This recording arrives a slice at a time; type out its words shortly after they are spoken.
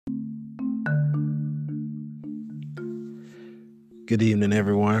Good evening,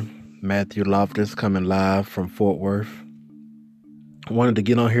 everyone. Matthew Loftus coming live from Fort Worth. I wanted to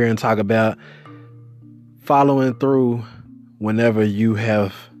get on here and talk about following through whenever you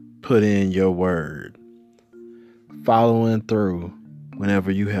have put in your word. Following through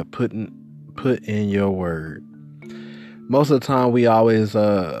whenever you have put in your word. Most of the time, we always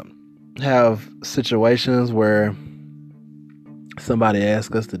have situations where somebody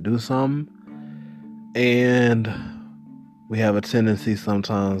asks us to do something, and we have a tendency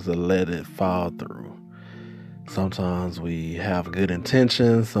sometimes to let it fall through. Sometimes we have good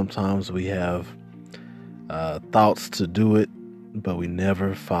intentions. Sometimes we have thoughts to do it, but we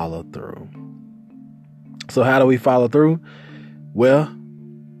never follow through. So how do we follow through? Well,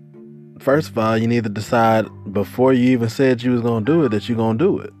 first of all, you need to decide before you even said you was going to do it that you're going to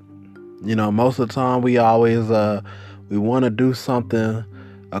do it. You know, most of the time we always we want to do something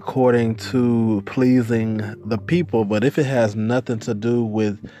according to pleasing the people, but if it has nothing to do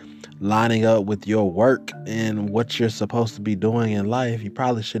with lining up with your work and what you're supposed to be doing in life, you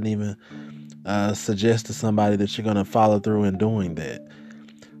probably shouldn't even suggest to somebody that you're going to follow through in doing that.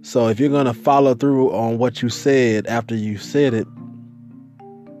 So if you're going to follow through on what you said after you said it,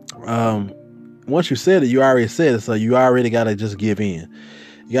 once you said it, you already said it, so you already got to just give in.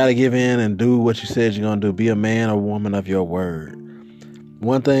 You got to give in and do what you said you're going to do. Be a man or woman of your word.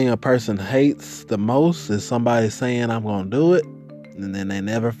 One thing a person hates the most is somebody saying, I'm going to do it, and then they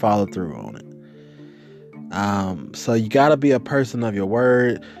never follow through on it. So you got to be a person of your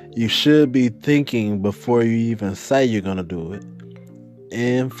word. You should be thinking before you even say you're going to do it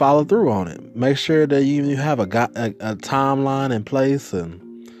and follow through on it. Make sure that you have a timeline in place, and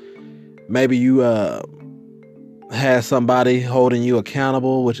maybe you have somebody holding you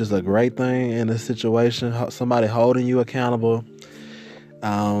accountable, which is a great thing in this situation. Somebody holding you accountable.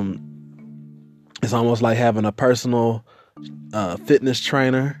 It's almost like having a personal fitness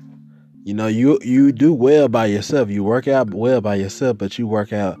trainer. You know, you do well by yourself. You work out well by yourself, but you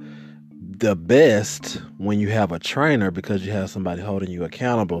work out the best when you have a trainer because you have somebody holding you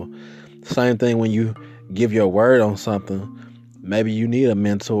accountable. Same thing when you give your word on something. Maybe you need a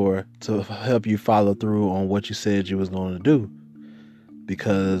mentor to help you follow through on what you said you was going to do,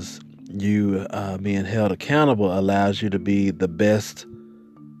 because you being held accountable allows you to be the best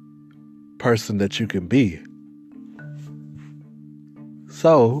person that you can be.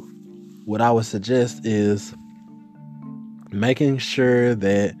 So what I would suggest is making sure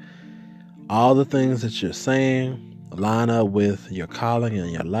that all the things that you're saying line up with your calling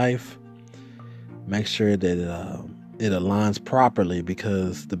and your life. Make sure that it aligns properly,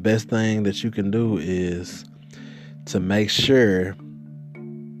 because the best thing that you can do is to make sure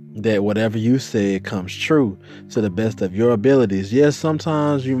that whatever you said comes true to the best of your abilities. Yes,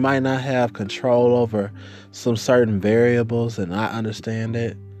 sometimes you might not have control over some certain variables, and I understand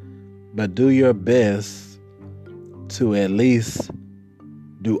that, but do your best to at least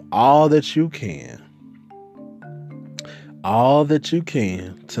do all that you can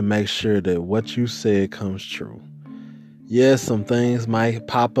to make sure that what you said comes true. Yes, some things might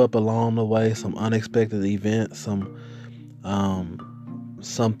pop up along the way, some unexpected events,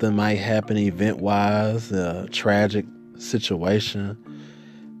 something might happen event-wise, a tragic situation.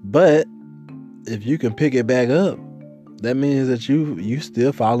 But if you can pick it back up, that means that you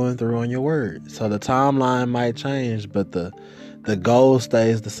still following through on your word. So the timeline might change, but the goal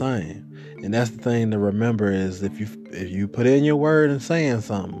stays the same. And that's the thing to remember, is if you put in your word and saying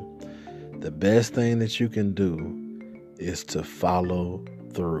something, the best thing that you can do is to follow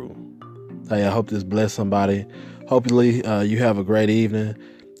through. Hey, I hope this blessed somebody. Hopefully you have a great evening,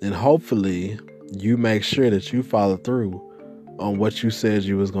 and hopefully you make sure that you follow through on what you said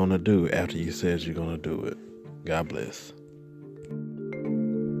you was going to do after you said you're going to do it. God bless.